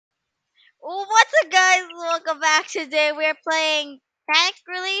Oh, what's up, guys? Welcome back. Today we're playing Panic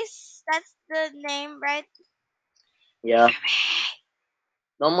Release. That's the name, right? Yeah.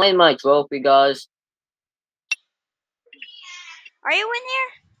 Don't mind my trophy, guys. Are you in here?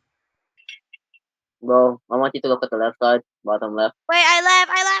 Bro, I want you to look at the left side, bottom left. Wait, I left.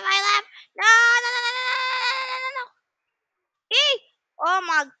 No, no, no, no, no, no, no, no, no. Eee! Oh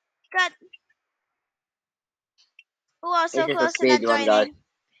my god. Oh, I was This so is a close to speed not run, guys. joining.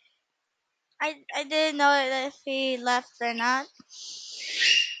 I didn't know if he left or not.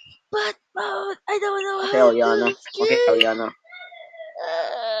 But I don't know Okay, how to do Eliana. this Okay, game. Eliana.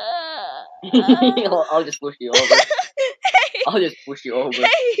 Uh, I'll just push you over. hey, I'll just push you over.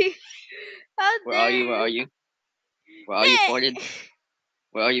 hey, how Where are dare you? Where you? are you? Where are you, Forded? Hey.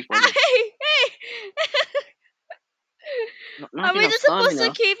 Where are you, Forded? Hey, hey. Are Not we enough just supposed to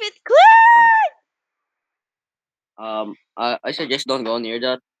stamina. keep it clear? I suggest don't go near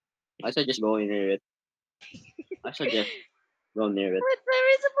that. I suggest go near it. I suggest go near it. What are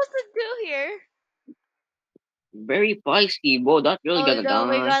we supposed to do here? Very feisty, bro. That girl Oh gonna no,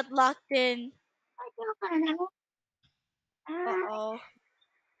 we die. got locked in. Uh oh.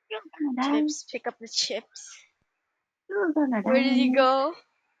 Chips, pick up the chips. Where did you go?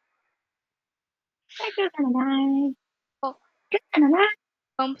 Oh,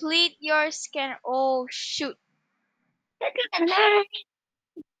 complete your scanner. Oh shoot.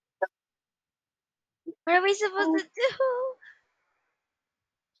 What are we supposed to do?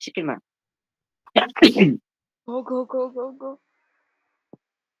 Chicken man. Go, go, go, go, go.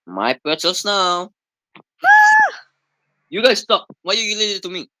 My pretzels now. Ah! You guys stop. Why you leave it to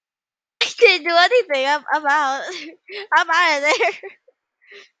me? I didn't do anything. I'm out. I'm out of there.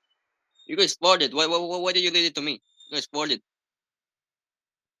 You guys farted. Why did you leave it to me? You guys farted.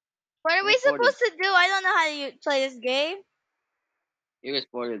 What are You we guys farted. supposed to do? I don't know how to play this game. You guys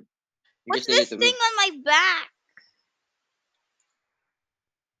farted. You What's just leave it this to thing me. on my back?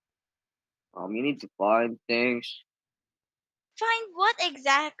 You need to find Find what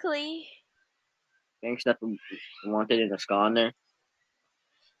exactly? things that we wanted in the scanner.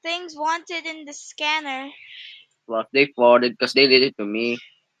 Things wanted in the scanner. Plus, they farted because they did it to me.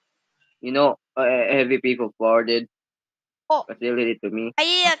 Heavy people farted Oh, because they did it to me. I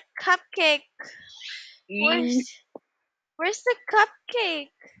need a cupcake. Eee. Where's Where's the cupcake?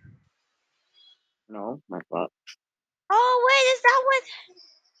 No, my fault. Oh wait, is that what?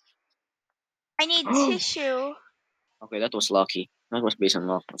 I need tissue. Okay, that was lucky. That was based on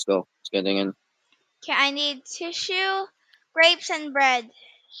luck. Let's go. Let's get in. Okay, I need tissue, grapes and bread.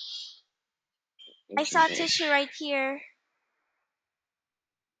 I saw tissue right here.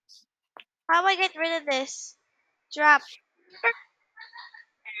 How do I get rid of this? Drop.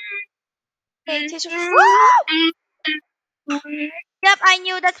 Okay, tissue. Woo! Yep, I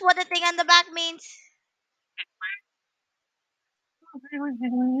knew that's what the thing on the back means.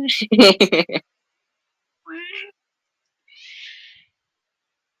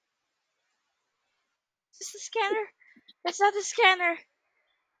 Is this the scanner? That's not the scanner.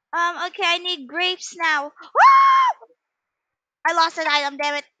 Okay, I need grapes now. Woo! I lost an item,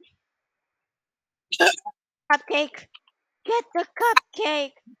 damn it. Cupcake. Get the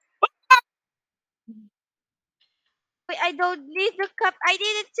cupcake. Wait, I don't need the cup. I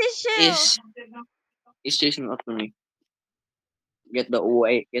need a tissue. is is chasing after me. Get the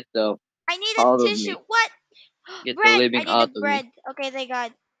away. Get the I need a out of tissue. me. What? Get the Bread. I living out needed of me. bread. Okay, thank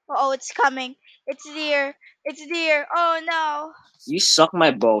God. Oh, it's coming. It's near. It's near. Oh no. You suck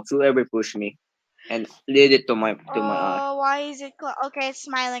my ball to ever push me and lead it to my eye. Oh, why is it okay? It's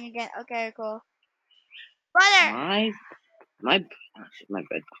smiling again. Okay, cool. Brother, My my my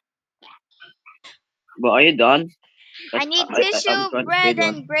bad. But are you done? I That's, need I'm tissue, trying to bread, speed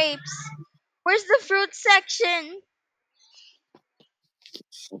one. and grapes. Where's the fruit section?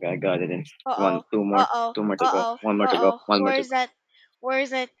 Okay, I got it in. Uh One, oh. two more, Uh oh. two more to Uh go. oh. One more Uh to go. oh. One more Where to is go. that? Where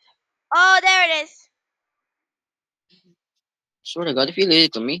is it? Oh, there it is. Swear to God, if you lead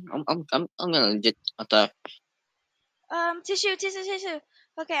it to me, I'm gonna legit attack. Tissue.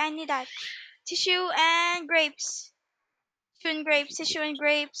 Okay, I need that. Tissue and grapes. Tissue and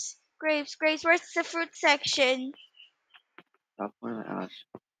grapes. Where's the fruit section? Stop my ass.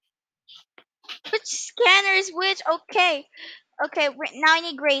 Which scanner is which? Okay. Okay, now I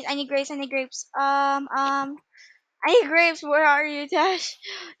need grapes. I need grapes. Where are you, Tash?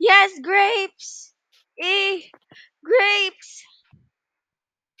 Yes, grapes. Eh, grapes.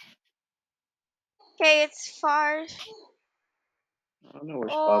 Okay, it's far. I don't know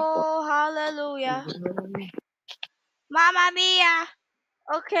where's Papa. Oh, hallelujah. Mamma mia.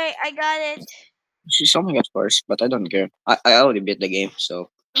 Okay, I got it. She's something at first, but I don't care. I already beat the game, so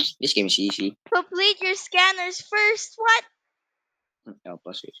This game is easy. Complete your scanners first. What? Help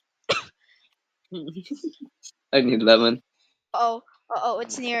us. I need lemon. Oh, oh,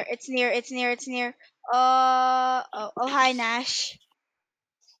 it's near. It's near. It's near. It's near. Oh, hi, Nash.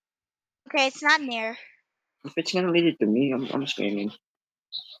 Okay, it's not near. If it's gonna lead it to me, I'm screaming.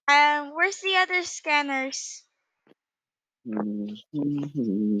 Where's the other scanners? Bye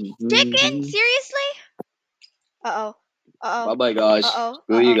Chicken? Seriously? Uh oh. Uh bye oh. Uh guys. oh.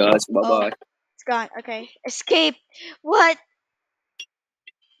 Screw Uh you oh. guys. Bye Oh, bye. it's gone. Okay. Escape. What?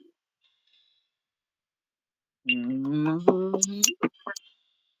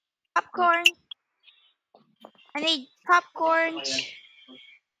 Popcorn. I need popcorn.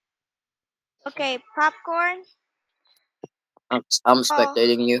 Okay, popcorn. I'm Oh,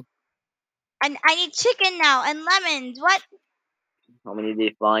 spectating you. and I need chicken now and lemons. What? How many do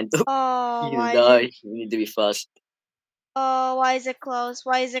you find? Oh, You why is it? die. You need to be fast. Oh, why is it close?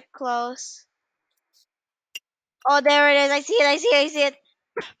 Why is it close? Oh, there it is. I see it. I see it. I see it.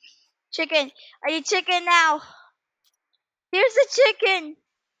 Chicken. I need chicken now. Here's the chicken.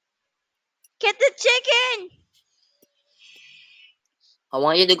 Get the chicken. I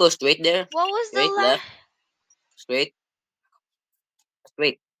want you to go straight there. What was the Straight left. Straight.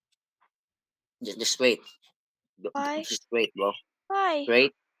 Straight. Just straight. why? Just straight, bro. Why?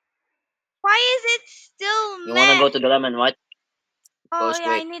 Straight. Why is it still You wanna meh? go to the lemon, right? Go Oh yeah,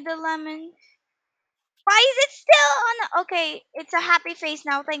 I straight. need the lemon. Why is it still on? Okay, it's a happy face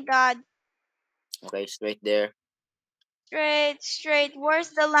now. Thank God. Okay, straight there. Straight, straight.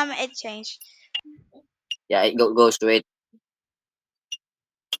 Where's the lemon? It changed. Yeah, go straight.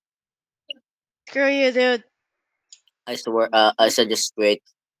 Screw you, dude. I swear. I said just straight.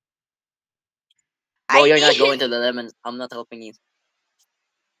 Bro, I you're not need. going to the lemon. I'm not helping you.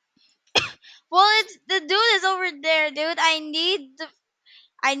 Well, it's the dude is over there, dude. I need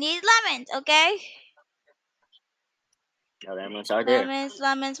lemons. Okay. The lemons are there. Lemons,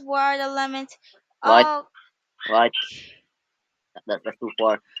 lemons. Where are the lemons? Right, Oh, right. That's too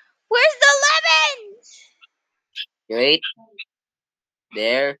far. where's the lemons? Straight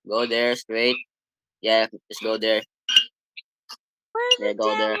there. Go there. Straight. Yeah, just go there. Where are There, the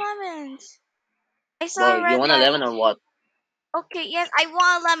go there. damn lemons? I Bro, saw a you red want a light. lemon or what? Okay, yes, I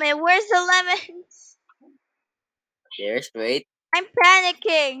want a lemon. Where's the lemons? There, straight. I'm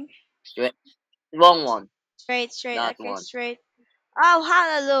panicking. Straight. Wrong one. Straight, straight. That Okay, one. straight. Oh,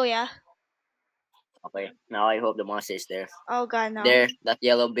 hallelujah. Okay. Now I hope the monster is there. Oh God, no. There. That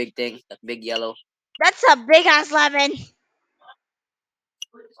yellow big thing. That big yellow. That's a big ass lemon.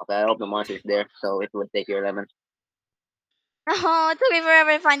 Okay, I hope the monster is there, so it would take your lemon. Oh, it took me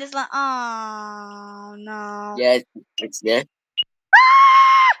forever to find this lemon. Oh no. Yeah, it's there.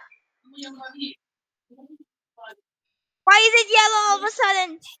 Ah! Why is it yellow all of a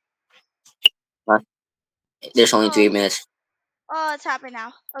sudden? Huh? There's only Oh, 3 minutes. oh, it's happened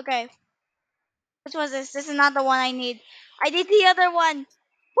now. Okay, which was this? This is not the one I need. I need the other one.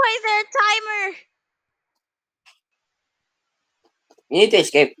 Why is there a timer? You need to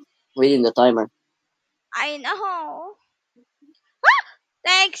escape within the timer. I know.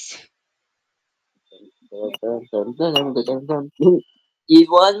 Thanks. Eat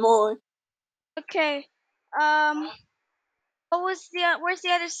one more. Okay. What was the? Where's the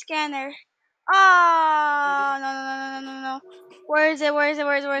other scanner? Oh no no no no no no no. Where is it? Where is it?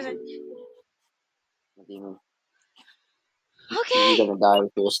 Where is it? Where is it? What do you mean? You're Okay, gonna die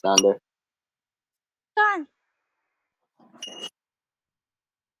if you stand there. done.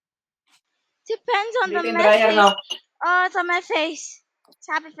 Depends on the Bitin meth dryer face. now. Oh, it's on my face. It's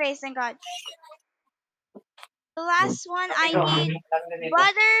happy face, thank God. The last one I Ito, need nito.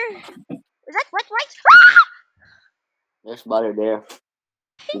 butter. Is that what? What? There's butter there.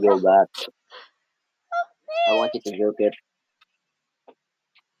 I You know. go back. I want Okay. you to joke it.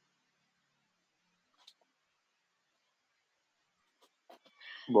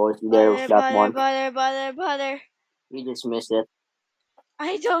 Boys, there was Butter, that butter, one. butter, butter, butter. You just missed it.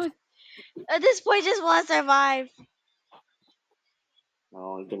 I don't. At this point, just want to survive.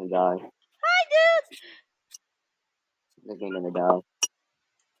 No, you're gonna die. Hi, dude. You're gonna die.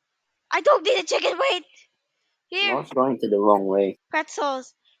 I don't need a chicken. Wait. No, Here. it's going to the wrong way.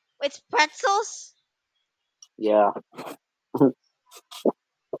 Pretzels. It's pretzels? Yeah.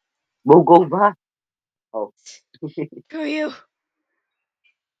 Go back. Oh, Screw you.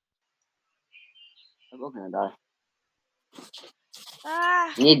 I'm gonna die.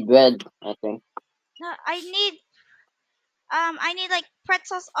 Ah. You need bread, I think. No, I need like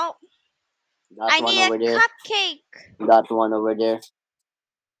pretzels. Oh, That I one need a over there. cupcake. That one over there.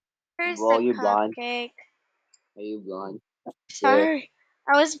 Where's Bro, the you blind? cupcake? Are you blind? There. Sorry.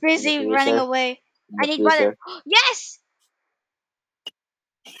 I was In the busy running freezer. away. In I the need butter. freezer. Yes!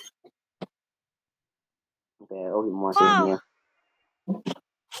 Okay, oh, you want in Oh, here.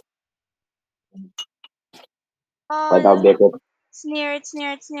 But I'll oh, bet it. it's near, it's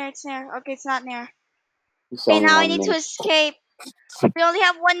near, it's near, it's near. Okay, it's not near. It's Okay, only now I 1 need to minute. escape. We only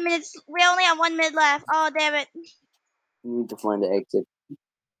have 1 minute. We only have 1 minute left. Oh, damn it. You need to find the exit.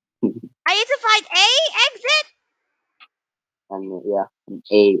 I need to find a exit. And yeah, an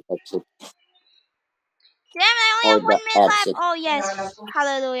A exit. Damn it, I only Or have the 1 minute left. exit. Oh, yes.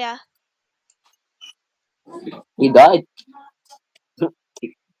 Hallelujah. He died.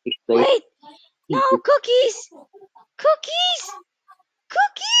 He played. Wait. No, cookies. Cookies.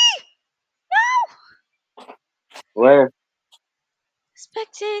 Cookie. No. Where?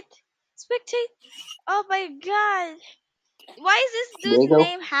 Spectate. Spectate. Oh my god. Why is this dude's Bagel?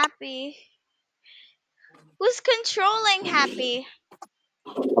 name Happy? Who's controlling Happy?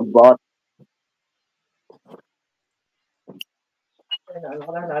 A bot.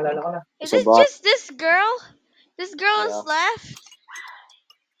 Is It's a it bot. just this girl? This girl is Yeah. left.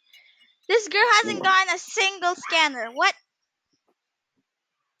 This girl hasn't Mm. gotten a single scanner. What?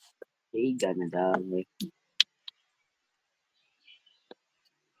 He gonna die.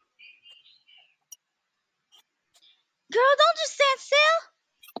 Girl, don't just stand still.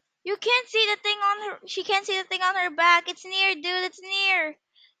 You can't see the thing on her. She can't see the thing on her back. It's near, dude. It's near.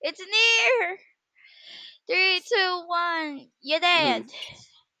 It's near. Three, two, one. You're Mm. dead.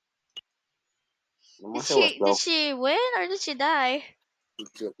 I'm Did not sure what she? Did though. she win or did she die? Did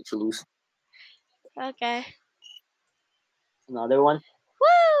you lose? Okay. Another one?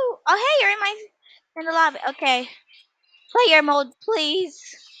 Woo! Oh, hey, you're in the lobby. Okay. Player mode, please.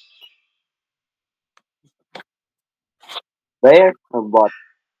 Player or bot?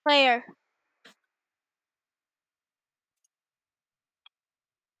 Player.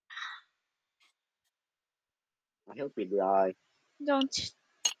 I hope he die. Don't.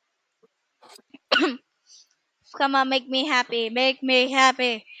 Come on, make me happy. Make me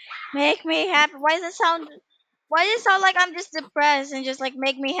happy. Make me happy. Why does it sound? Why does it sound like I'm just depressed and just like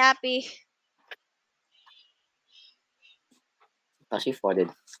make me happy? Because he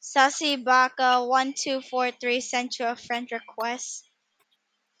farted. Sassy Baka 1243 sent you a friend request.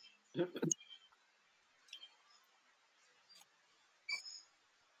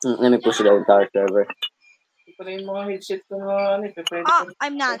 Let me push it out entire server. Oh,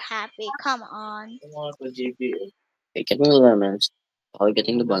 I'm not happy. Come on. Hey, get me the lemons. How are you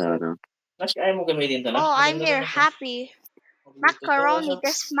getting the banana? Oh, I'm here happy. Macaroni.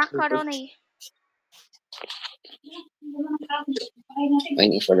 This macaroni.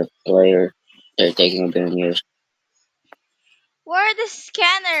 Waiting for the player. They're taking a billion years. Where are the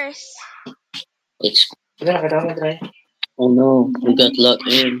scanners? It's oh no, we got locked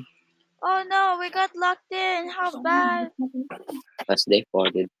in. Oh no, we got locked in. How bad? As they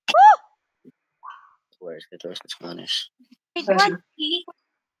farted. Woo! Where's the doors and Spanish? Wait, what?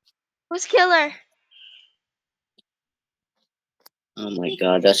 Who's killer? Oh my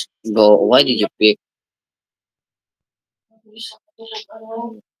god, that's go. Why did you pick?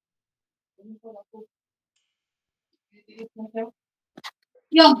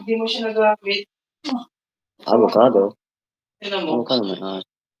 Avocado. Avocado, my heart.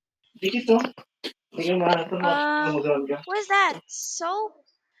 What's that? Soap?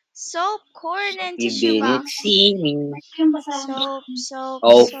 Soap, corn, and You tissue didn't box. see me. Soap, soap,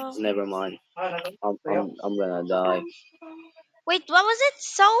 Oh, soap. never mind. I'm gonna die. Wait, what was it?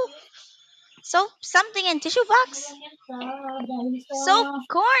 Soap? Soap, something in tissue box? Soap,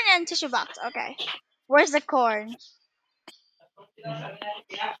 corn, and tissue box. Okay. Where's the corn?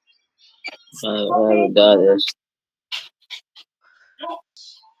 Oh, that is.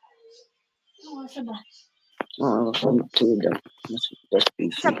 Oh, I'm two of them. That's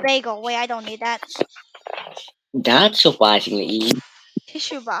It's a PC. bagel. Wait, I don't need that. That's surprisingly easy.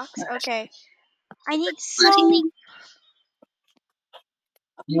 Tissue box. Okay. I need soap.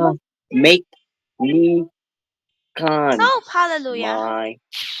 Yeah. Make me con Soap, hallelujah. my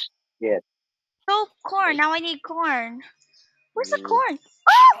shit. Soap, corn. Now I need corn. Where's the Mm, corn?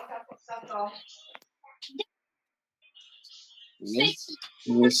 Oh! Make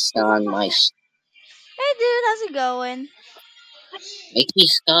me scan my Hey dude, how's it going? make me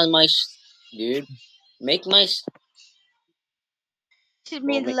scan my dude. Make my Should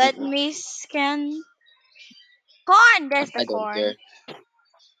bro. me Make me. let me scan corn. There's the I don't corn. care.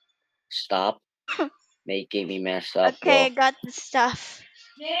 Stop making me mess up, Okay, I bro. got the stuff.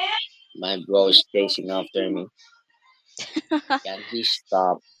 My bro is chasing after me. Can he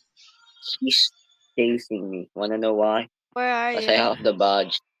stop? He's chasing me. Wanna know why? Where are Because I you? have the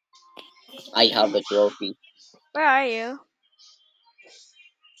badge. I have the trophy. Where are you?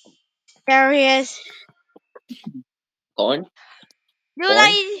 There he is. Corn? Dude, Corn?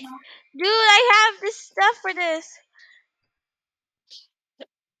 I have this stuff for this.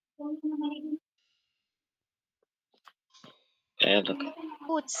 I have the...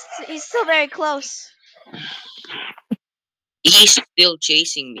 Oh, he's still very close. He's still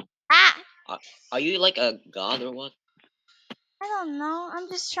chasing me. Ah! Are, are you like a god or what? I don't know. I'm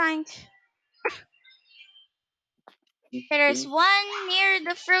just trying to. You Okay, there's think? one near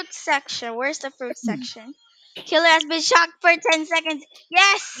the fruit section. Where's the fruit section? Killer has been shocked for 10 seconds. Thank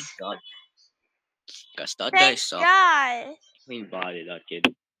Yes! God. Because that guy Thank sucked. God. Clean body, that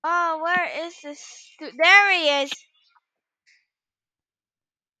kid. Oh, where is this? There he is.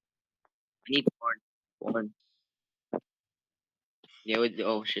 I need corn. Corn. They would,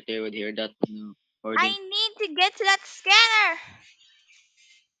 oh shit, they would hear that. No. I Hoarding. need to get to that scanner.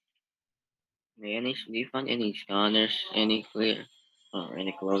 Any, do you find any scanners? Any clear? Or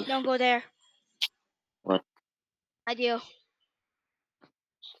any close? Don't go there. What? I do.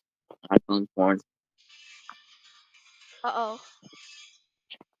 I found corn. Uh oh.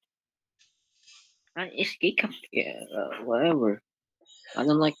 It's geek up. Yeah, whatever. I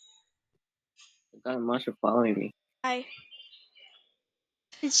don't like the guy monster following me. I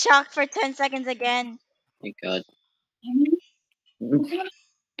been shocked for 10 seconds again. Thank God. Do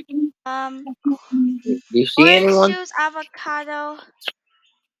Um, you see orange anyone? juice, avocado,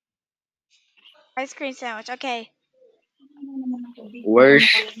 ice cream sandwich. Okay. Where's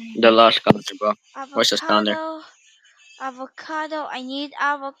the last counter, bro? Where's the counter? Avocado, avocado. I need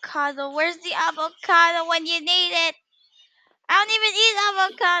avocado. Where's the avocado when you need it? I don't even eat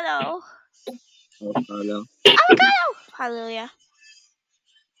avocado. Avocado. Avocado! Hallelujah.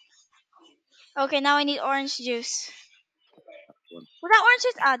 Okay, now I need orange juice. One. Was that orange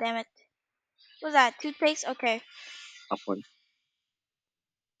juice? Ah, damn it. What was that? Toothpaste? Okay. Up one.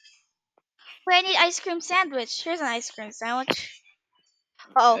 Wait, I need ice cream sandwich. Here's an ice cream sandwich.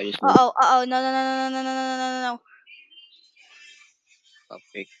 Uh Okay, oh. I just Uh need oh. Uh oh. No, no, no, no, no, no, no, no, no, no.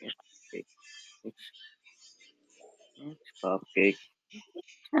 cupcake. Yes, cupcake. It's cupcake.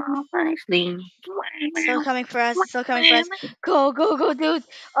 Oh, nicely. Still coming for us. Still coming for us. Go, go, go, dude.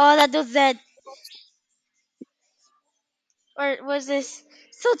 Oh, that dude's dead. Or was this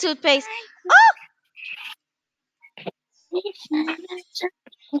still toothpaste? Oh,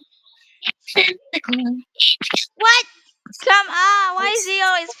 what? Come on. Why is he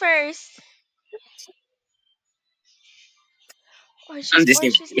always first? Orange I'm juice, Disney.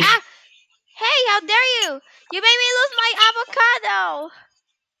 orange juice. Ah! Hey, how dare you? You made me lose my avocado.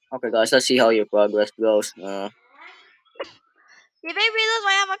 Okay, guys, let's see how your progress goes. You made me lose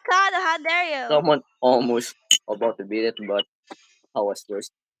my avocado. How dare you? Someone almost about to beat it, but I was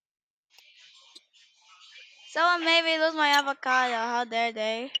first. Someone made me lose my avocado. How dare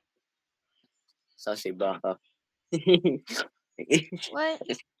they? Sassy baka. What?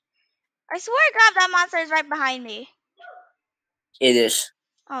 I swear to God, that monster is right behind me. It is.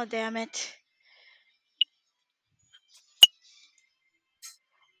 Oh, damn it.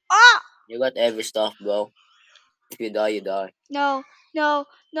 Oh! You got every stuff, bro. If you die, you die. No, no,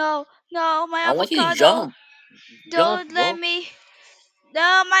 no, no, my I want you to avocado. jump. Jump, Don't let bro. me.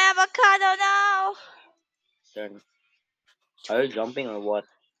 No, my avocado, no. Turn. Are you jumping or what?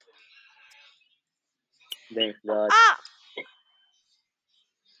 There's that. Ah!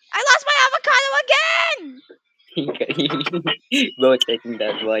 I lost my avocado again! Bro, taking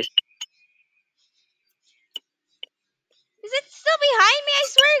that voice. Is it still behind me? I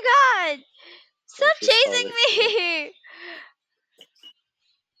swear to God. Yeah, Stop she's always there. chasing me.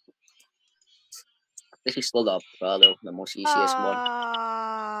 This is still the avocado, the most easiest one.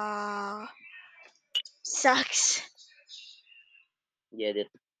 Ah, sucks. Get it.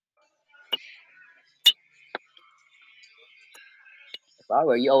 If I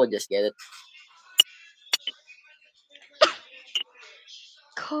were you, I would just get it.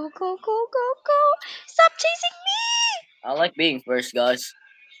 Go, go, go, go, go. Stop chasing me. I like being first, guys.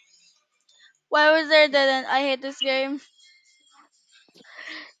 Why was there that? I hate this game.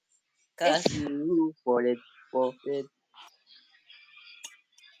 Cause It's you for it.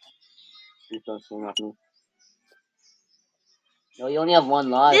 Please don't swing at me. No, you only have one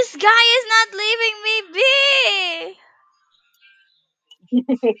life. this guy is not leaving me be.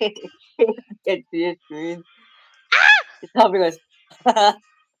 Can't see it, screen. Ah! It's having us.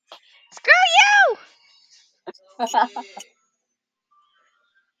 Screw you,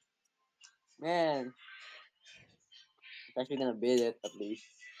 Man, it's actually gonna beat it at least.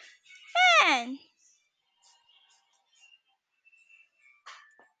 man.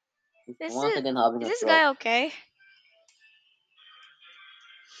 Is Once it? again having Is a this stroke. guy okay?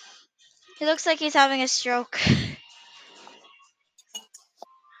 He looks like he's having a stroke.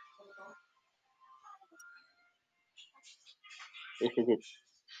 This is it.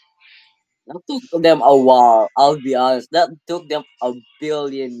 That took them a while. I'll be honest. That took them a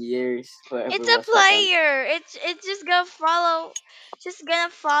billion years for It's everyone a second. player. It's just gonna follow. Just gonna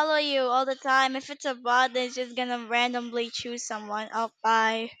follow you all the time. If it's a bot, then it's just gonna randomly choose someone. Oh,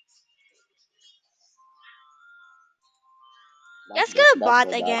 bye. Let's go That's bot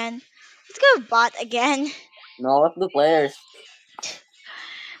the bad. again. Let's go bot again. No, let's do players.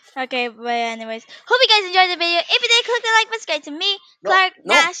 Okay, but anyways, hope you guys enjoyed the video. If you did, click the like button. Subscribe to me, No, Clark,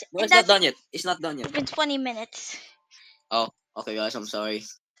 no, Nash, no, and it's not that's done yet. It's not done yet. it's been 20 minutes. Oh, okay, guys, I'm sorry.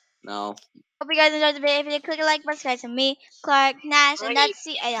 Now, Hope you guys enjoyed the video. If you did, click the like button. Subscribe to me, Clark, Nash, and fine, that's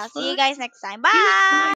see. And I'll see you fine, guys next time. it's fine. Bye.